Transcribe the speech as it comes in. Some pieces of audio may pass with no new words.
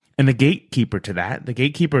And the gatekeeper to that, the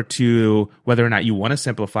gatekeeper to whether or not you want to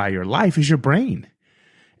simplify your life is your brain.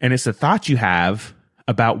 And it's the thoughts you have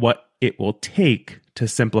about what it will take to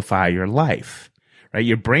simplify your life, right?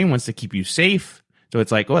 Your brain wants to keep you safe. So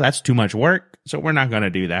it's like, oh, that's too much work. So we're not going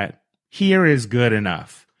to do that. Here is good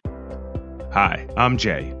enough. Hi, I'm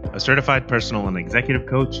Jay, a certified personal and executive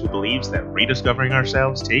coach who believes that rediscovering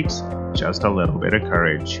ourselves takes just a little bit of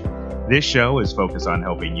courage. This show is focused on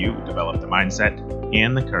helping you develop the mindset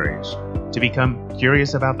and the courage to become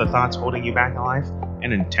curious about the thoughts holding you back in life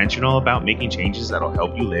and intentional about making changes that'll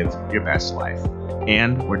help you live your best life.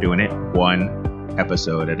 And we're doing it one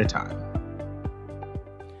episode at a time.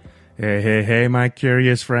 Hey, my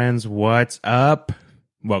curious friends, what's up?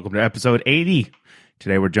 Welcome to episode 80.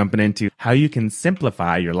 Today we're jumping into how you can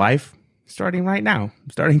simplify your life starting right now,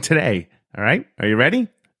 starting today. All right, are you ready?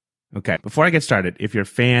 Okay, before I get started, if you're a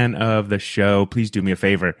fan of the show, please do me a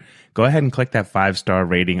favor. Go ahead and click that 5-star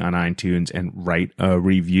rating on iTunes and write a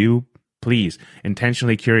review. Please,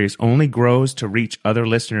 Intentionally Curious only grows to reach other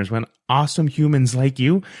listeners when awesome humans like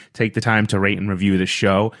you take the time to rate and review the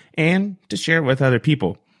show and to share it with other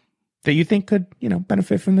people that you think could,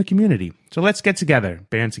 benefit from the community. So let's get together,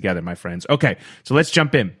 band together, my friends. Okay, so let's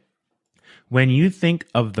jump in. When you think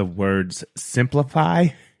of the words simplify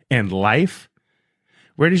and life,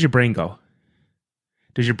 where does your brain go?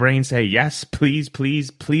 Does your brain say, yes, please,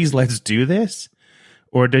 please, please, let's do this?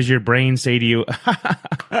 Or does your brain say to you,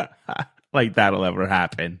 like that'll ever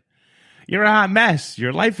happen? You're a hot mess.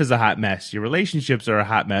 Your life is a hot mess. Your relationships are a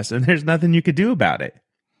hot mess, and there's nothing you could do about it.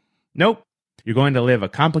 Nope. You're going to live a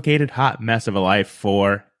complicated, hot mess of a life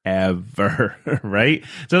forever, right?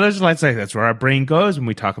 So let's say that's where our brain goes when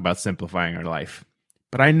we talk about simplifying our life.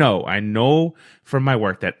 But I know from my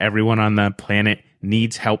work that everyone on the planet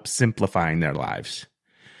needs help simplifying their lives.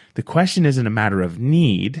 The question isn't a matter of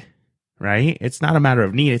need, right? It's not a matter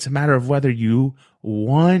of need. It's a matter of whether you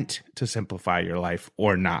want to simplify your life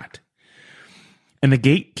or not. And the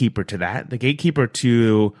gatekeeper to that, the gatekeeper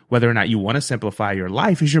to whether or not you want to simplify your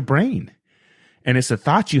life is your brain. And it's the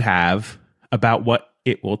thoughts you have about what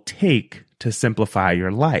it will take to simplify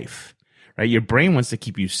your life, right? Your brain wants to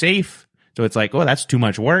keep you safe. So it's like, oh, that's too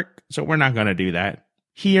much work. So we're not going to do that.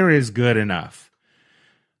 Here is good enough.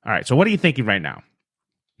 All right. So what are you thinking right now?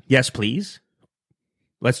 Yes, please.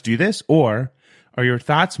 Let's do this. Or are your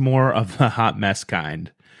thoughts more of the hot mess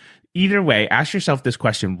kind? Either way, ask yourself this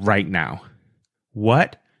question right now.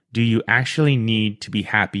 What do you actually need to be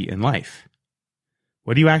happy in life?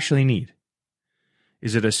 What do you actually need?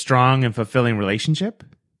 Is it a strong and fulfilling relationship?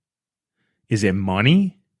 Is it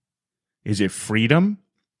money? Is it freedom?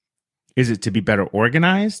 Is it to be better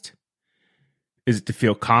organized? Is it to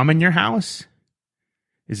feel calm in your house?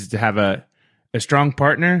 Is it to have a strong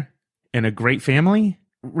partner and a great family?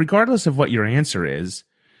 Regardless of what your answer is,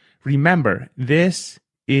 remember, this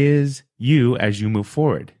is you as you move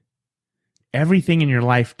forward. Everything in your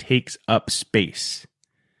life takes up space,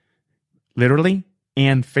 literally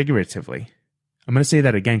and figuratively. I'm going to say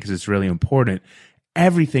that again because it's really important.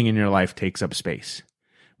 Everything in your life takes up space,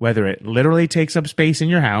 whether it literally takes up space in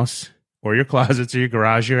your house or your closets or your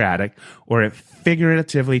garage, your attic, or it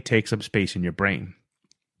figuratively takes up space in your brain.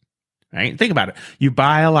 Right? Think about it. You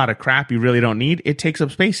buy a lot of crap you really don't need. It takes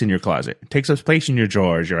up space in your closet. It takes up space in your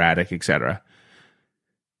drawers, your attic, etc.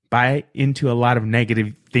 Buy into a lot of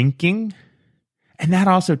negative thinking, and that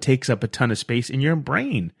also takes up a ton of space in your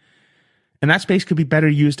brain. And that space could be better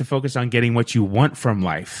used to focus on getting what you want from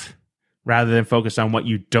life rather than focus on what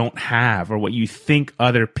you don't have or what you think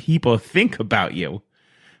other people think about you,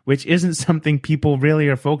 which isn't something people really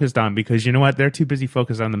are focused on because you know what? They're too busy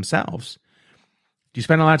focused on themselves. Do you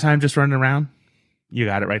spend a lot of time just running around? You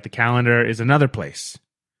got it right. The calendar is another place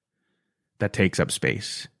that takes up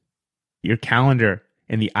space. Your calendar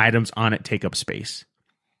and the items on it take up space.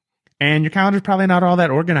 And your calendar is probably not all that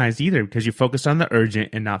organized either because you focus on the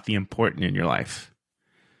urgent and not the important in your life.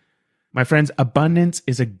 My friends, abundance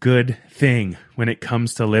is a good thing when it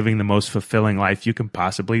comes to living the most fulfilling life you can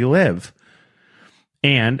possibly live.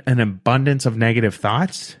 And an abundance of negative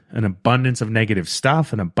thoughts, an abundance of negative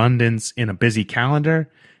stuff, an abundance in a busy calendar,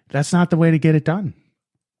 that's not the way to get it done.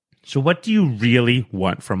 So what do you really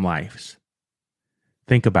want from life?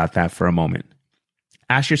 Think about that for a moment.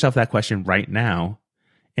 Ask yourself that question right now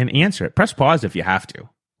and answer it. Press pause if you have to.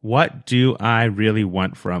 What do I really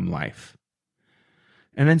want from life?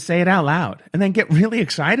 And then say it out loud. And then get really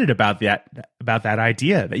excited about that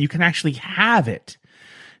idea that you can actually have it.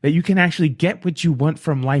 That you can actually get what you want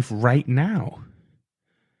from life right now.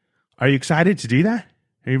 Are you excited to do that?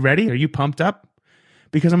 Are you ready? Are you pumped up?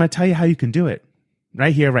 Because I'm going to tell you how you can do it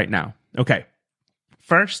right here, right now. Okay.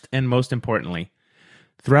 First and most importantly,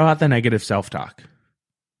 throw out the negative self-talk.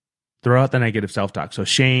 Throw out the negative self-talk. So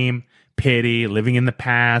shame, pity, living in the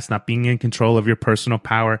past, not being in control of your personal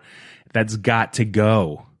power, that's got to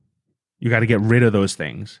go. You got to get rid of those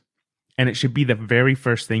things. And it should be the very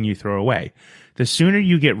first thing you throw away. The sooner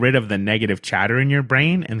you get rid of the negative chatter in your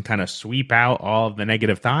brain and kind of sweep out all of the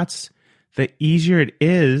negative thoughts, the easier it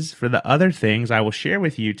is for the other things I will share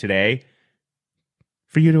with you today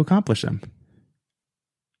for you to accomplish them.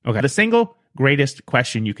 Okay, the single greatest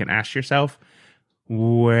question you can ask yourself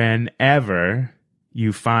whenever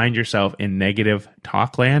you find yourself in negative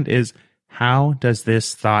talk land is, how does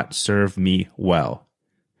this thought serve me well?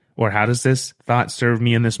 Or how does this thought serve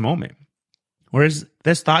me in this moment? Or is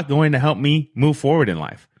this thought going to help me move forward in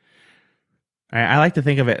life? I like to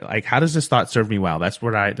think of it like, how does this thought serve me well?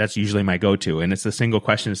 That's usually my go-to. And it's a single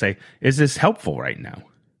question to say, is this helpful right now?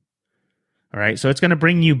 All right. So it's going to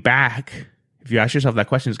bring you back. If you ask yourself that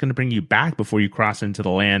question, it's going to bring you back before you cross into the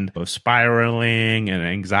land of spiraling and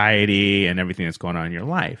anxiety and everything that's going on in your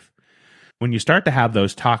life. When you start to have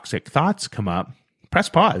those toxic thoughts come up, press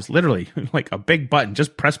pause, literally like a big button,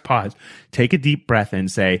 just press pause, take a deep breath and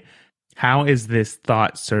say, how is this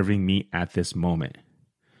thought serving me at this moment?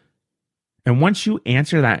 And once you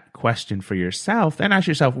answer that question for yourself, then ask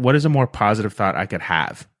yourself, what is a more positive thought I could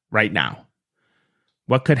have right now?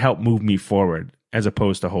 What could help move me forward as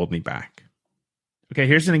opposed to hold me back? Okay,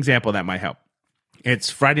 here's an example that might help. It's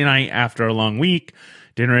Friday night after a long week.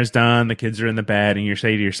 Dinner is done. The kids are in the bed, and you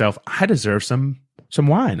say to yourself, I deserve some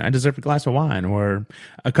wine. I deserve a glass of wine or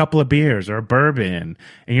a couple of beers or a bourbon.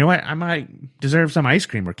 And you know what? I might deserve some ice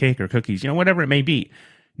cream or cake or cookies, whatever it may be.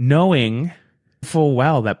 Knowing full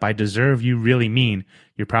well that by deserve, you really mean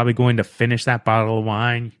you're probably going to finish that bottle of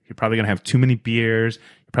wine. You're probably going to have too many beers.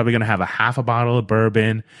 You're probably going to have a half a bottle of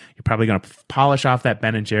bourbon. You're probably going to polish off that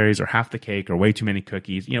Ben & Jerry's or half the cake or way too many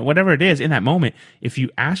cookies. Whatever it is in that moment, if you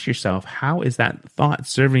ask yourself, how is that thought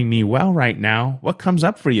serving me well right now? What comes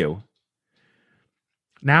up for you?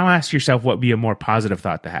 Now ask yourself what would be a more positive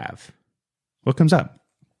thought to have. What comes up?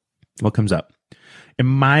 What comes up? In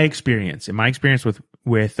my experience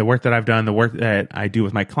with the work that I've done, the work that I do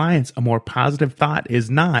with my clients, a more positive thought is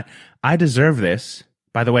not, I deserve this.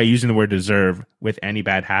 By the way, using the word deserve with any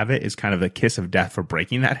bad habit is kind of the kiss of death for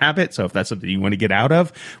breaking that habit. So if that's something you want to get out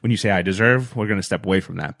of, when you say I deserve, we're going to step away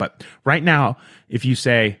from that. But right now, if you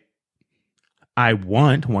say, I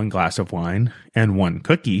want one glass of wine and one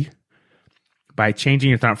cookie, by changing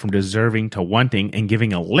your thought from deserving to wanting and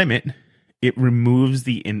giving a limit, it removes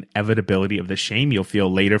the inevitability of the shame you'll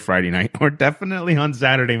feel later Friday night or definitely on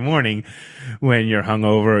Saturday morning when you're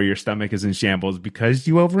hungover or your stomach is in shambles because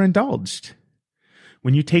you overindulged.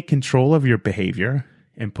 When you take control of your behavior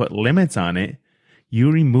and put limits on it, you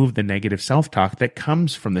remove the negative self-talk that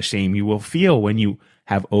comes from the shame you will feel when you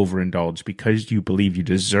have overindulged because you believe you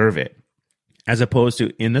deserve it. As opposed to,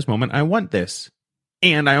 in this moment, I want this,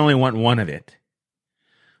 and I only want one of it.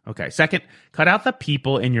 Okay, second, cut out the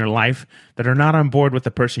people in your life that are not on board with the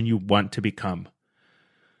person you want to become.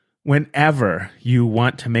 Whenever you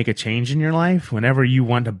want to make a change in your life, whenever you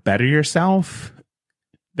want to better yourself,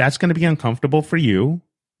 that's going to be uncomfortable for you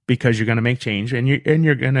because you're going to make change, and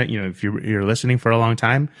you're going to, if you're listening for a long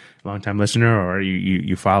time listener, or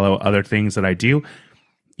you follow other things that I do,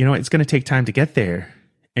 it's going to take time to get there,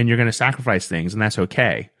 and you're going to sacrifice things, and that's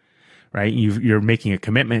okay, right? You're making a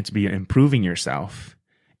commitment to be improving yourself.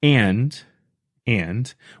 And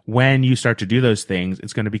when you start to do those things,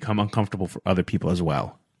 it's going to become uncomfortable for other people as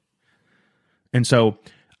well. And so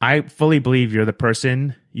I fully believe you're the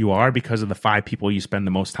person you are because of the 5 people you spend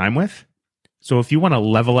the most time with. So if you want to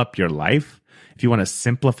level up your life, if you want to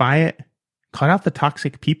simplify it, cut out the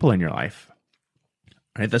toxic people in your life.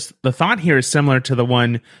 All right, the thought here is similar to the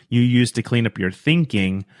one you use to clean up your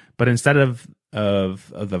thinking, but instead of a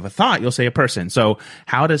thought, you'll say a person. So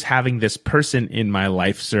how does having this person in my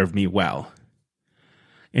life serve me well?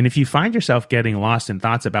 And if you find yourself getting lost in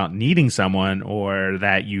thoughts about needing someone or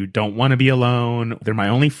that you don't want to be alone, they're my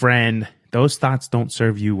only friend, those thoughts don't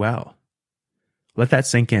serve you well. Let that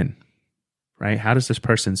sink in, right? How does this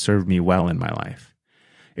person serve me well in my life?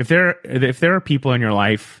 If there are people in your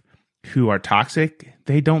life who are toxic,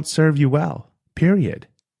 they don't serve you well, period.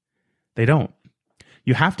 They don't.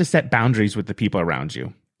 You have to set boundaries with the people around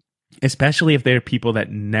you, especially if they're people that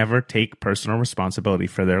never take personal responsibility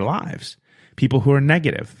for their lives. People who are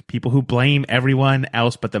negative, people who blame everyone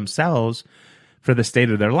else but themselves for the state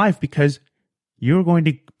of their life, because you're going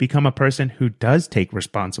to become a person who does take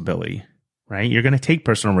responsibility, right? You're going to take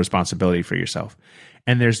personal responsibility for yourself.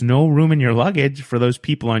 And there's no room in your luggage for those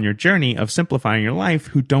people on your journey of simplifying your life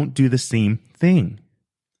who don't do the same thing.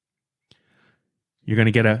 You're going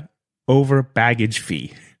to get a over baggage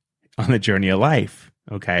fee on the journey of life.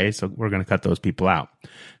 Okay, so we're going to cut those people out.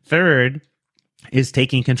 Third is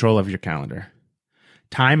taking control of your calendar.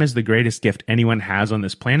 Time is the greatest gift anyone has on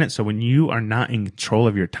this planet. So when you are not in control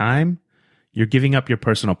of your time, you're giving up your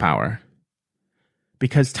personal power.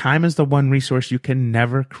 Because time is the one resource you can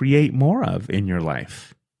never create more of in your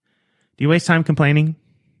life. Do you waste time complaining?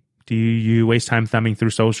 Do you waste time thumbing through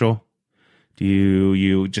social? Do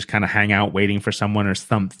you just kind of hang out waiting for someone or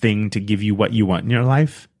something to give you what you want in your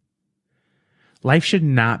life? Life should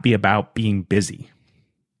not be about being busy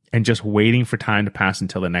and just waiting for time to pass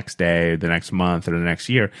until the next day, or the next month, or the next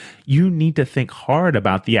year. You need to think hard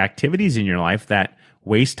about the activities in your life that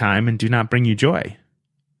waste time and do not bring you joy.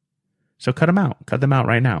 So cut them out. Cut them out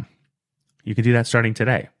right now. You can do that starting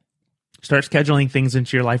today. Start scheduling things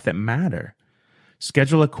into your life that matter.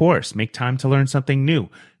 Schedule a course. Make time to learn something new.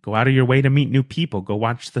 Go out of your way to meet new people. Go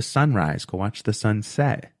watch the sunrise. Go watch the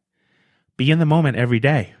sunset. Be in the moment every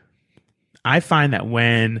day. I find that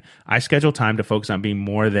when I schedule time to focus on being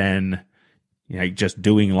more than just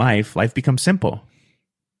doing life, life becomes simple.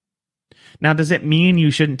 Now, does it mean you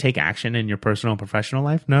shouldn't take action in your personal and professional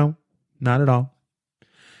life? No, not at all.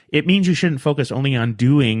 It means you shouldn't focus only on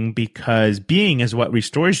doing, because being is what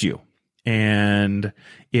restores you. And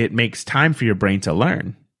it makes time for your brain to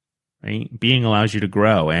learn. Right? Being allows you to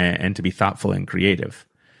grow and to be thoughtful and creative.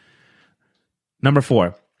 Number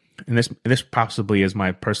 4, and this possibly is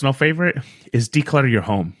my personal favorite, is declutter your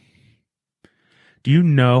home. Do you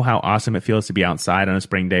know how awesome it feels to be outside on a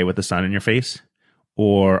spring day with the sun in your face,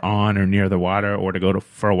 or on or near the water, or to go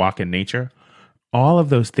for a walk in nature? All of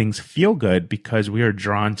those things feel good because we are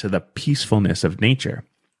drawn to the peacefulness of nature.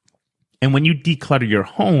 And when you declutter your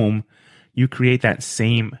home, you create that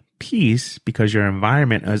same peace because your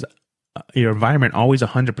environment always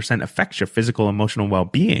 100% affects your physical, emotional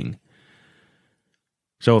well-being.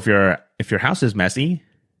 So if your house is messy,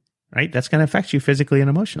 right, that's going to affect you physically and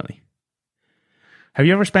emotionally. Have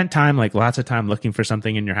you ever spent lots of time looking for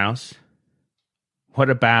something in your house? What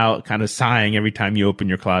about kind of sighing every time you open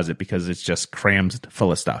your closet because it's just crammed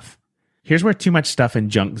full of stuff? Here's where too much stuff and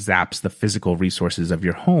junk zaps the physical resources of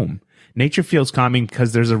your home. Nature feels calming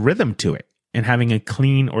because there's a rhythm to it, and having a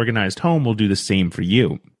clean, organized home will do the same for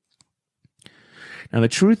you. Now, the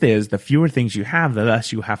truth is, the fewer things you have, the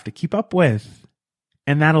less you have to keep up with.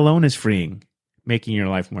 And that alone is freeing, making your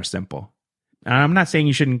life more simple. And I'm not saying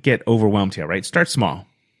you shouldn't get overwhelmed here, right? Start small.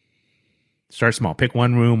 Start small. Pick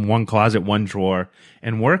one room, one closet, one drawer,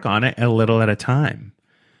 and work on it a little at a time.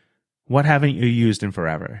 What haven't you used in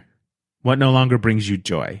forever? What no longer brings you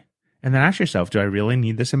joy? And then ask yourself, do I really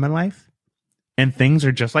need this in my life? And things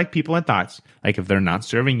are just like people and thoughts. Like if they're not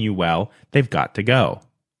serving you well, they've got to go.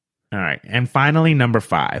 All right. And finally, number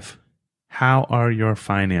 5. How are your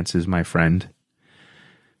finances, my friend?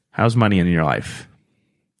 How's money in your life?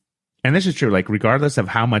 And this is true, regardless of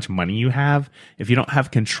how much money you have, if you don't have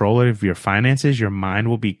control of your finances, your mind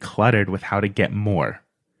will be cluttered with how to get more.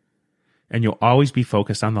 And you'll always be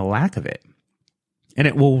focused on the lack of it. And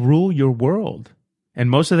it will rule your world. And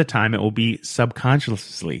most of the time, it will be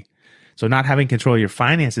subconsciously. So not having control of your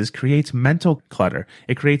finances creates mental clutter.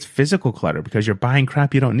 It creates physical clutter because you're buying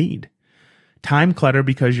crap you don't need. Time clutter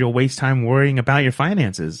because you'll waste time worrying about your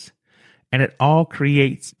finances. And it all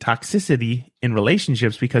creates toxicity in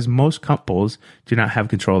relationships because most couples do not have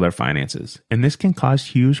control of their finances. And this can cause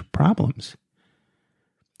huge problems.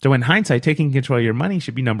 So in hindsight, taking control of your money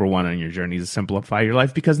should be number 1 on your journey to simplify your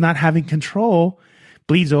life, because not having control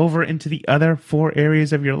bleeds over into the other 4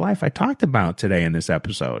 areas of your life I talked about today in this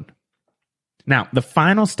episode. Now, the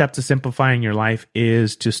final step to simplifying your life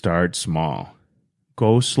is to start small.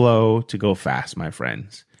 Go slow to go fast, my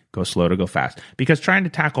friends. Go slow to go fast. Because trying to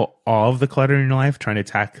tackle all of the clutter in your life, trying to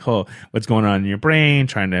tackle what's going on in your brain,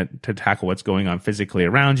 trying to tackle what's going on physically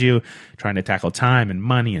around you, trying to tackle time and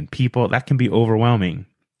money and people, that can be overwhelming.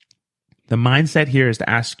 The mindset here is to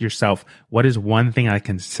ask yourself, what is one thing I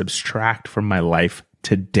can subtract from my life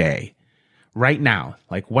today? Right now.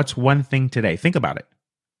 What's one thing today? Think about it.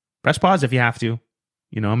 Press pause if you have to.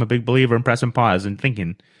 I'm a big believer in pressing pause and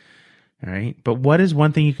thinking. All right. But what is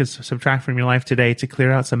one thing you could subtract from your life today to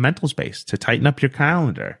clear out some mental space, to tighten up your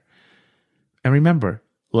calendar? And remember,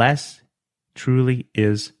 less truly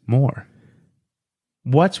is more.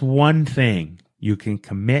 What's one thing you can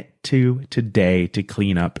commit to today to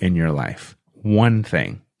clean up in your life? One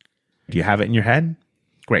thing. Do you have it in your head?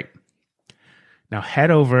 Great. Now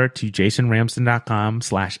head over to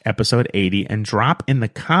jasonramsden.com/episode 80 and drop in the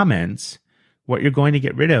comments what you're going to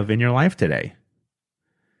get rid of in your life today.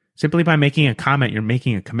 Simply by making a comment, you're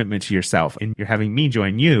making a commitment to yourself, and you're having me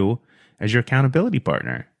join you as your accountability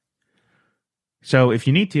partner. So if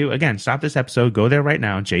you need to, again, stop this episode, go there right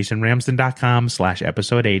now,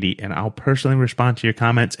 jasonramsden.com/episode 80, and I'll personally respond to your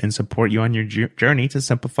comments and support you on your journey to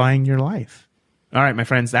simplifying your life. All right, my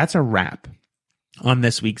friends, that's a wrap on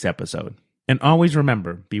this week's episode. And always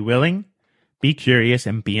remember, be willing, be curious,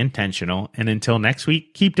 and be intentional. And until next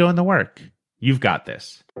week, keep doing the work. You've got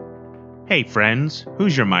this. Hey friends,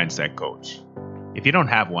 who's your mindset coach? If you don't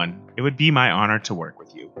have one, it would be my honor to work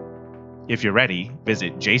with you. If you're ready,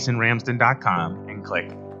 visit jasonramsden.com and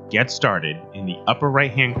click Get Started in the upper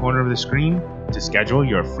right-hand corner of the screen to schedule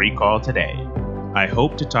your free call today. I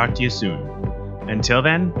hope to talk to you soon. Until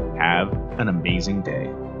then, have an amazing day.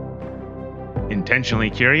 Intentionally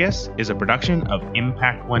Curious is a production of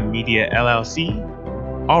Impact One Media LLC.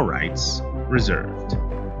 All rights reserved.